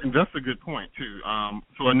 That's a good point, too.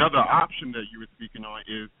 So another option that you were speaking on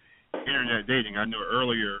is internet dating. I know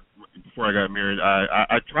earlier, before I got married,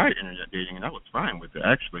 I tried internet dating, and I was fine with it,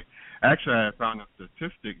 actually. Actually, I found a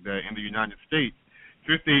statistic that in the United States,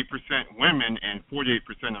 58% women and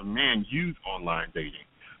 48% of men use online dating.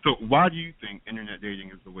 So why do you think internet dating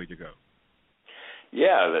is the way to go?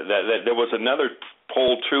 Yeah, that there was another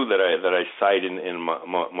poll too that I cite in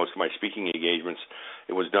most of my speaking engagements.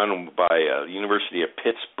 It was done by the University of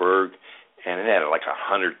Pittsburgh, and it had like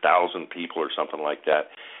 100,000 people or something like that.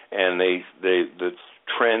 and the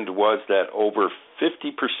trend was that over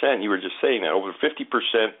 50%. You were just saying that over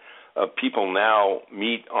 50% of people now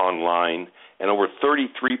meet online, and over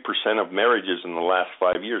 33% of marriages in the last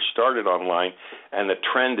 5 years started online, and the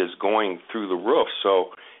trend is going through the roof.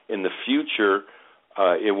 So in the future,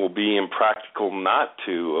 it will be impractical not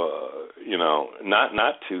to,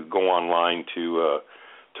 not to go online to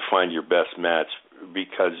find your best match,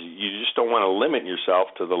 because you just don't want to limit yourself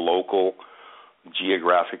to the local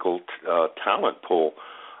geographical talent pool.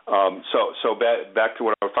 So back to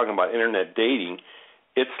what I was talking about, internet dating.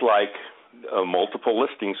 It's like a multiple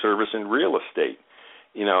listing service in real estate.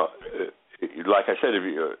 Like I said,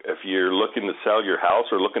 if you're looking to sell your house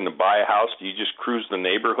or looking to buy a house, do you just cruise the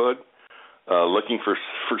neighborhood looking for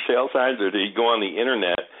sale signs, or do you go on the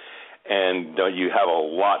internet and you have a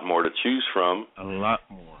lot more to choose from? A lot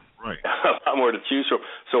more, right. A lot more to choose from.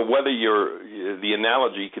 So whether the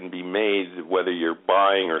analogy can be made, whether you're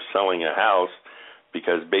buying or selling a house,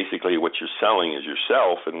 because basically what you're selling is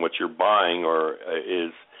yourself, and what you're buying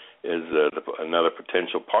is another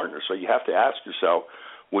potential partner. So you have to ask yourself,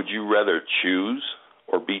 would you rather choose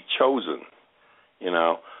or be chosen?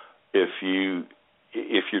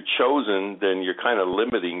 If you're chosen, then you're kind of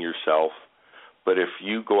limiting yourself. But if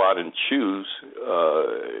you go out and choose,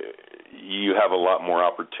 you have a lot more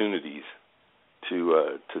opportunities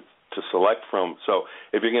to select from. So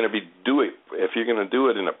if you're going to do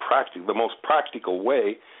it in the most practical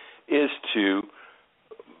way is to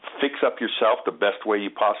fix up yourself the best way you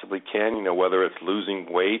possibly can. Whether it's losing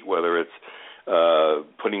weight, whether it's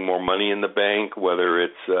putting more money in the bank, whether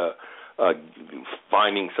it's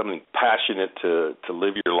finding something passionate to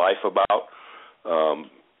live your life about,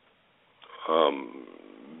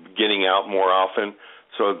 getting out more often.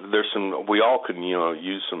 So we all can,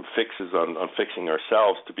 use some fixes on fixing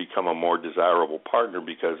ourselves to become a more desirable partner,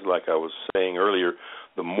 because like I was saying earlier,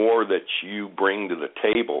 the more that you bring to the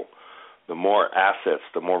table, the more assets,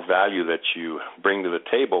 the more value that you bring to the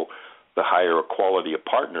table, the higher a quality of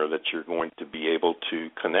partner that you're going to be able to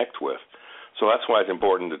connect with. So that's why it's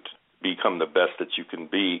important to become the best that you can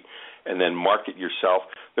be, and then market yourself.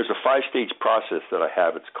 There's a 5-stage process that I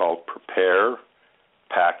have. It's called prepare,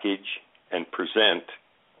 package, and present.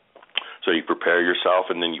 So you prepare yourself,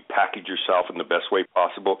 and then you package yourself in the best way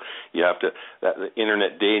possible. The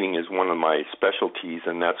internet dating is one of my specialties,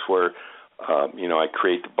 and that's where I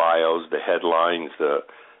create the bios, the headlines,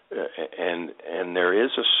 and there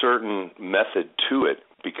is a certain method to it,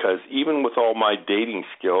 because even with all my dating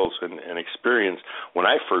skills and experience, when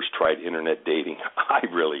I first tried internet dating, I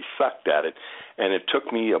really sucked at it, and it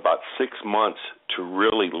took me about 6 months to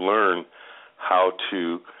really learn how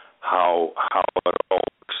it all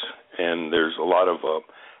works. And there's a lot of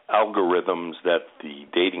algorithms that the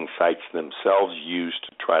dating sites themselves use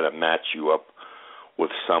to try to match you up with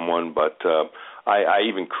someone. But I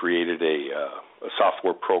even created a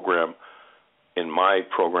software program in my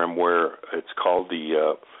program where it's called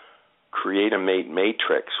the Create a Mate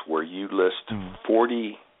Matrix, where you list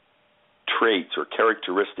 40 traits or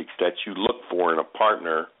characteristics that you look for in a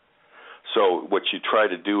partner. So what you try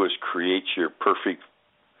to do is create your perfect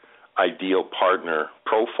ideal partner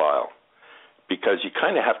profile, because you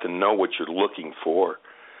kind of have to know what you're looking for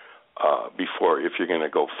before, if you're going to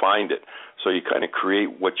go find it. So you kind of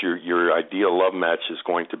create what your ideal love match is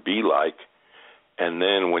going to be like, and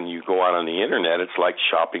then when you go out on the internet, it's like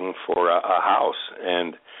shopping for a house,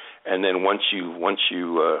 and then once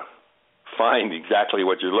you find exactly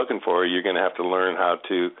what you're looking for, you're going to have to learn how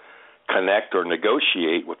to connect or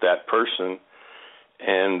negotiate with that person.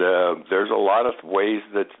 And there's a lot of ways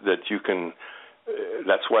that you can.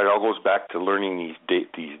 That's why it all goes back to learning these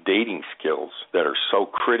dating skills that are so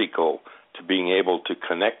critical to being able to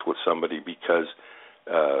connect with somebody. Because,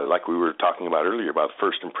 like we were talking about earlier about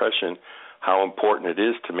first impression, how important it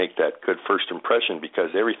is to make that good first impression. Because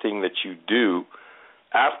everything that you do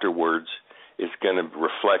afterwards is going to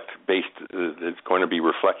It's going to be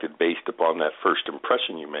reflected based upon that first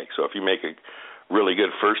impression you make. So if you make a really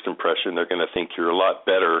good first impression, they're going to think you're a lot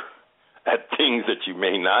better at things that you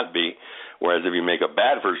may not be. Whereas if you make a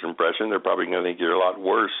bad first impression, they're probably going to think you're a lot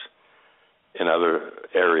worse in other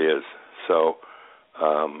areas. So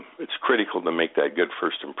it's critical to make that good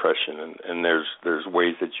first impression, and there's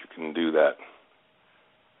ways that you can do that.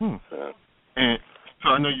 And so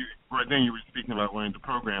I know right then you were speaking about one of the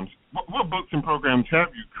programs. What books and programs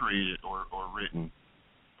have you created or written?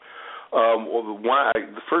 Well,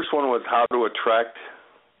 the first one was how to attract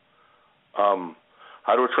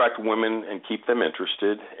women and keep them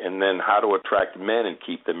interested, and then how to attract men and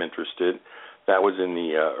keep them interested. That was in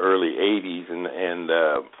the early 80s, and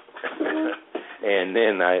And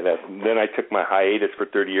then I took my hiatus for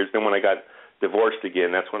 30 years. Then when I got divorced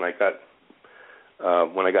again, that's when I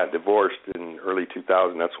got divorced in early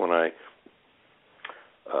 2000. That's when I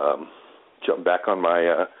jumped back on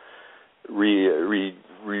my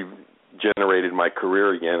regenerated my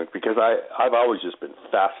career again, because I've always just been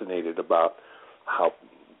fascinated about how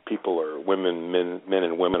men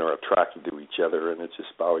and women are attracted to each other, and it's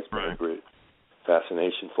just always been a great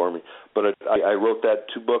fascination for me. But I wrote that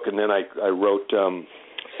 2 book, and then I wrote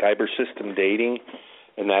Cyber System Dating,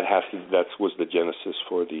 and that was the genesis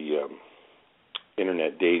for the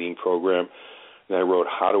internet dating program. And I wrote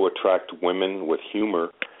How to Attract Women with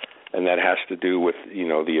Humor, and that has to do with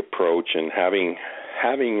the approach and having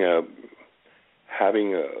a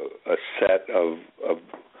set of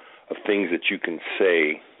things that you can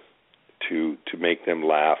say to make them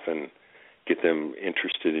laugh and get them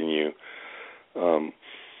interested in you,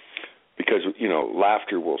 because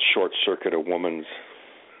laughter will short circuit a woman's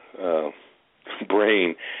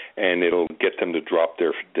brain, and it'll get them to drop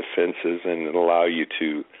their defenses, and it'll allow you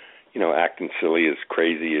to acting silly is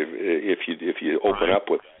crazy if you open up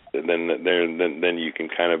with it. Then you can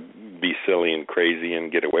kind of be silly and crazy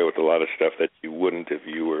and get away with a lot of stuff that you wouldn't if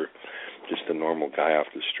you were just a normal guy off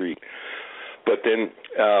the street. But then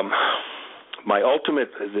my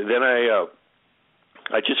ultimate, then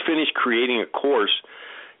I just finished creating a course.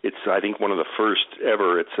 It's, I think, one of the first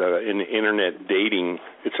ever. It's an internet dating.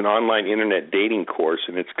 It's an online internet dating course,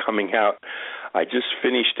 and it's coming out. I just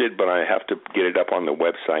finished it, but I have to get it up on the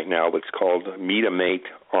website now. It's called Meet a Mate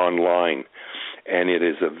Online, and it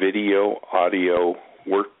is a video, audio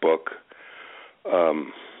workbook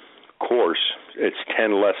course. It's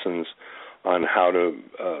 10 lessons on how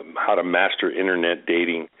to master internet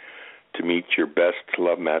dating to meet your best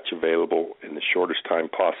love match available in the shortest time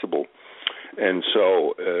possible. And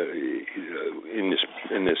so, in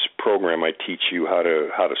this program, I teach you how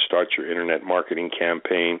to start your internet marketing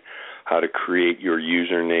campaign, how to create your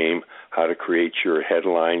username, how to create your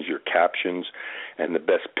headlines, your captions, and the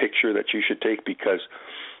best picture that you should take, because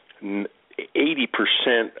 80%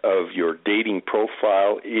 of your dating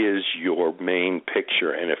profile is your main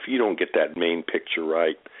picture, and if you don't get that main picture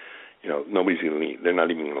right, they're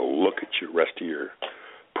not even going to look at the rest of your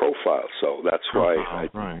profile. So that's why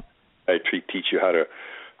I teach you how to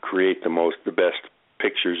create the best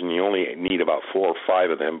pictures, and you only need about 4 or 5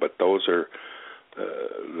 of them, but those are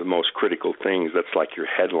the most critical things. That's like your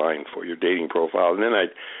headline for your dating profile. And then I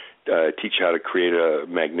teach you how to create a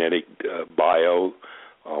magnetic bio,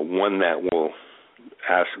 one that will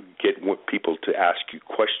get people to ask you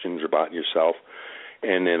questions about yourself,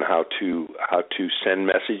 and then how to send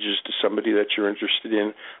messages to somebody that you're interested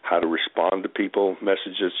in, how to respond to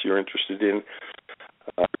messages you're interested in.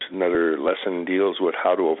 Another lesson deals with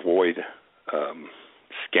how to avoid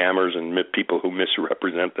scammers and people who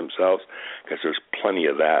misrepresent themselves, because there's plenty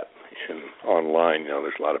of that online.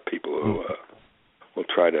 There's a lot of people who will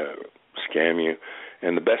try to scam you.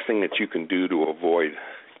 And the best thing that you can do to avoid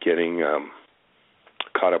getting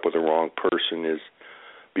caught up with the wrong person is,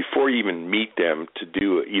 before you even meet them, to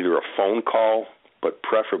do either a phone call, but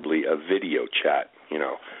preferably a video chat.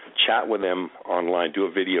 Chat with them online, do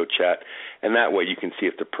a video chat, and that way you can see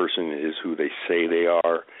if the person is who they say they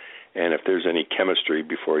are, and if there's any chemistry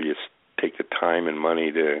before you take the time and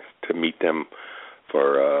money to meet them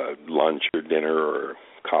for lunch or dinner or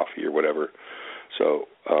coffee or whatever. So,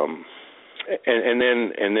 and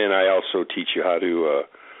then I also teach you how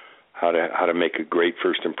to make a great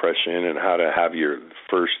first impression, and how to have your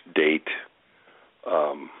first date,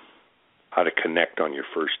 how to connect on your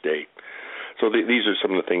first date. So these are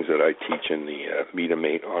some of the things that I teach in the Meet a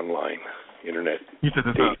Mate Online internet. You said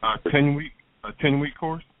it's a 10-week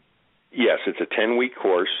course? Yes, it's a 10-week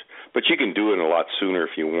course, but you can do it a lot sooner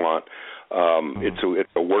if you want. It's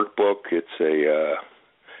a workbook.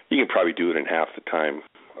 You can probably do it in half the time,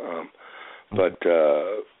 but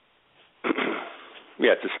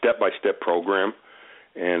yeah, it's a step-by-step program,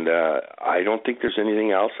 and I don't think there's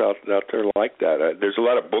anything else out there like that. There's a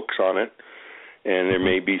lot of books on it, and there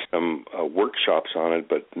may be some workshops on it,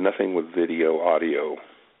 but nothing with video, audio,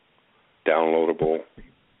 downloadable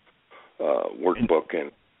workbook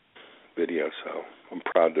and video. So I'm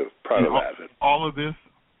proud of that. All of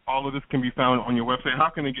this can be found on your website. How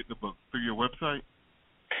can they get the book? Through your website?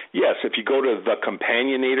 Yes, if you go to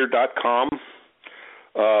thecompanionator.com.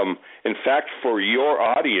 In fact, for your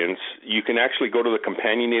audience, you can actually go to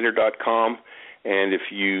thecompanionator.com, and if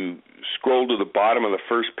you scroll to the bottom of the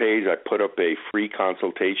first page, I put up a free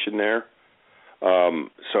consultation there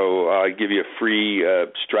So I give you a free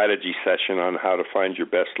strategy session on how to find your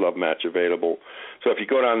best love match available. So if you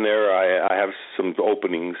go down there, I have some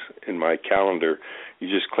openings in my calendar. You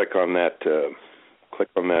just click on that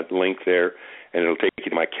link there, and it'll take you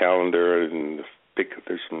to my calendar and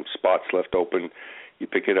there's some spots left open. You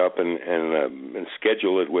pick it up and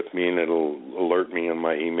schedule it with me, and it'll alert me on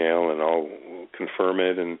my email, and I'll confirm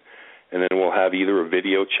it, and then we'll have either a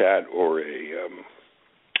video chat or a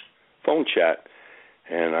phone chat,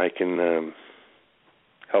 and I can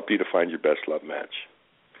help you to find your best love match.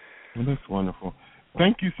 Well, that's wonderful.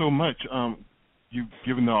 Thank you so much. You've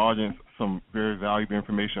given the audience some very valuable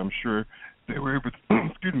information. I'm sure they were able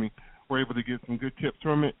to, were able to get some good tips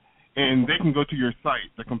from it. And they can go to your site,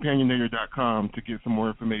 thecompanionator.com, to get some more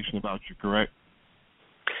information about you, correct?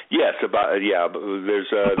 Yes,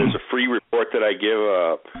 there's a free report that I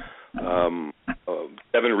give,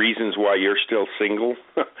 7 reasons why you're still single.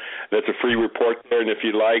 That's a free report there, and if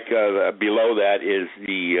you'd like, below that is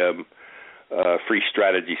the free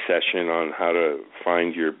strategy session on how to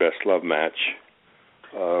find your best love match.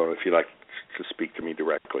 If you'd like to speak to me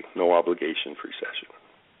directly, no obligation, free session.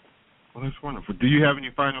 Well, that's wonderful. Do you have any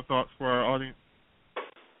final thoughts for our audience?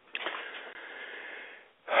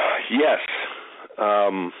 Yes.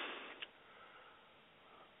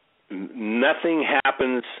 Nothing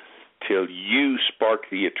happens till you spark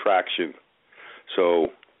the attraction. So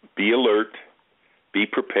be alert, be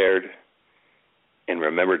prepared, and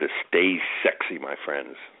remember to stay sexy, my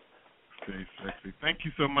friends. Stay sexy. Thank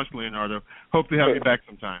you so much, Leonardo. Hope to have you back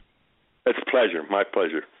sometime. It's a pleasure. My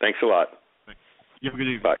pleasure. Thanks a lot. Thanks. You have a good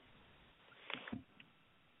evening. Bye.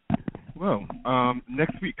 Well,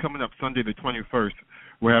 next week, coming up Sunday the 21st,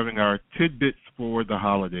 we're having our tidbits for the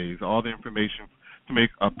holidays, all the information to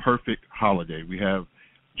make a perfect holiday. We have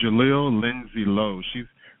Jaleel Lindsay Lowe. She's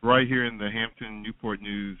right here in the Hampton, Newport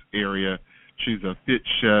News area. She's a fit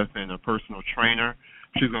chef and a personal trainer.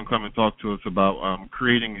 She's going to come and talk to us about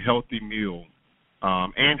creating healthy meals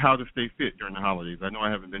and how to stay fit during the holidays. I know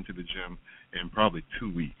I haven't been to the gym in probably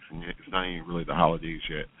 2 weeks, and it's not even really the holidays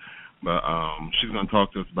yet. But she's going to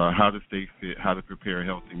talk to us about how to stay fit, how to prepare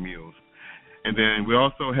healthy meals. And then we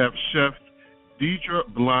also have chefs Deidre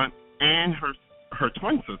Blunt and her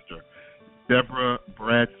twin sister, Deborah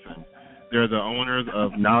Bradson. They're the owners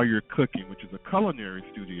of Now You're Cooking, which is a culinary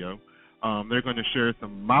studio. They're going to share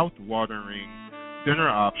some mouth-watering dinner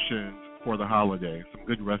options for the holiday, some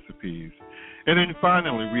good recipes. And then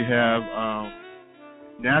finally, we have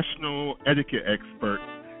national etiquette expert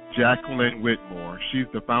Jacqueline Whitmore. She's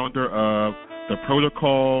the founder of the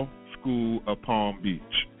Protocol School of Palm Beach.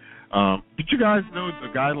 Did you guys know the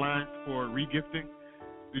guidelines for regifting?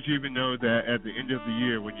 Did you even know that at the end of the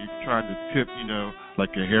year when you're trying to tip, like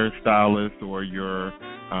your hairstylist or your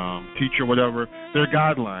teacher or whatever, there are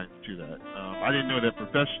guidelines to that. I didn't know that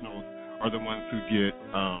professionals are the ones who get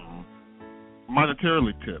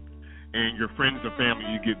monetarily tipped, and your friends or family,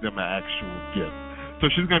 you get them an actual gift. So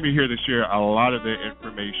she's going to be here to share a lot of that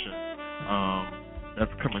information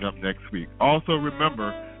that's coming up next week. Also, remember,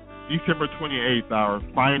 December 28th, our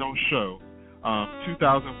final show,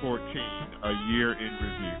 2014, a year in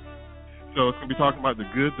review. So it's going to be talking about the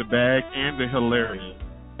good, the bad, and the hilarious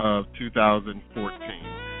of 2014.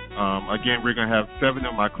 Again, we're going to have 7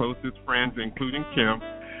 of my closest friends, including Kim.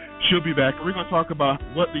 She'll be back, and we're going to talk about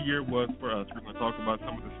what the year was for us. We're going to talk about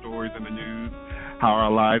some of the stories in the news, how our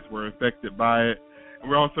lives were affected by it. And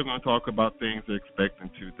we're also going to talk about things to expect in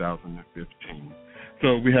 2015.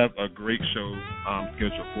 So we have a great show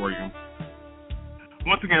scheduled for you.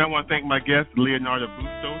 Once again, I want to thank my guest, Leonardo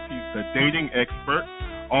Bustos. He's the dating expert,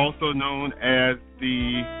 also known as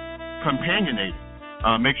the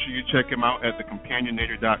Companionator. Make sure you check him out at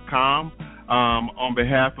thecompanionator.com. On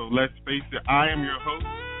behalf of Let's Face It, I am your host,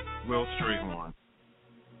 Will Strayhorn.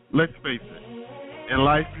 Let's face it, in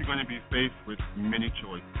life you're going to be faced with many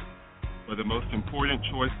choices. But the most important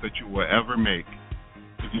choice that you will ever make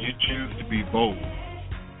is when you choose to be bold,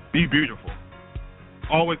 be beautiful.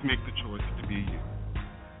 Always make the choice to be you.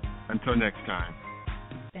 Until next time.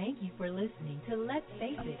 Thank you for listening to Let's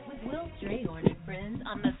Face It with Will Strayhorn and friends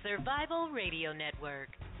on the Survival Radio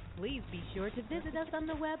Network. Please be sure to visit us on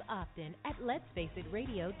the web often at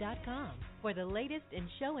letsfaceitradio.com for the latest in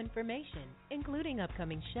show information, including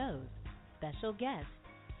upcoming shows, special guests,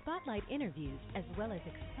 spotlight interviews, as well as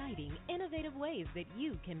exciting, innovative ways that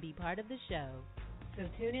you can be part of the show. So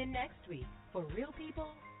tune in next week for real people,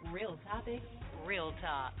 real topics, real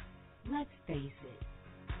talk. Let's face it.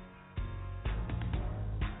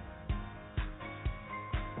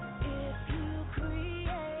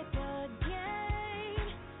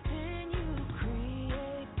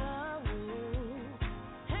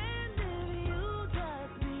 You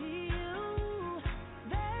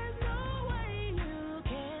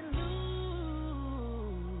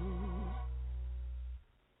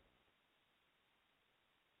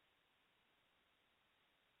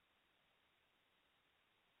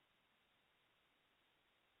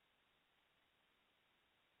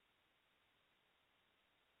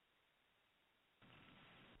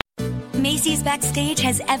Macy's Backstage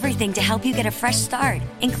has everything to help you get a fresh start,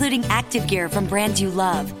 including active gear from brands you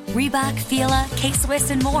love, Reebok, Fila,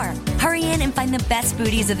 K-Swiss, and more. Hurry in and find the best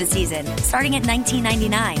booties of the season, starting at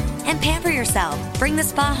 $19.99. And pamper yourself. Bring the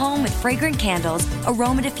spa home with fragrant candles,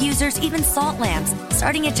 aroma diffusers, even salt lamps,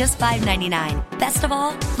 starting at just $5.99. Best of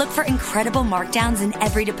all, look for incredible markdowns in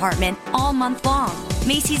every department all month long.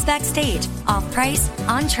 Macy's Backstage, off price,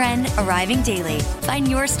 on trend, arriving daily. Find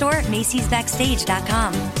your store at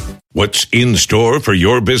Macy'sBackstage.com. What's in store for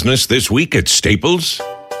your business this week at Staples?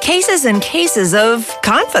 Cases and cases of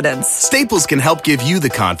confidence. Staples can help give you the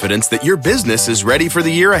confidence that your business is ready for the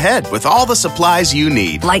year ahead with all the supplies you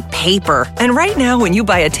need. Like paper. And right now, when you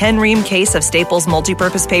buy a 10-ream case of Staples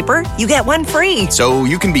multi-purpose paper, you get one free. So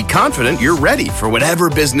you can be confident you're ready for whatever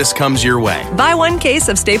business comes your way. Buy one case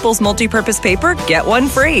of Staples multi-purpose paper, get one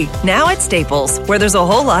free. Now at Staples, where there's a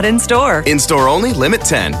whole lot in store. In store only, limit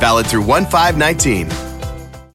 10, valid through 1/5/19.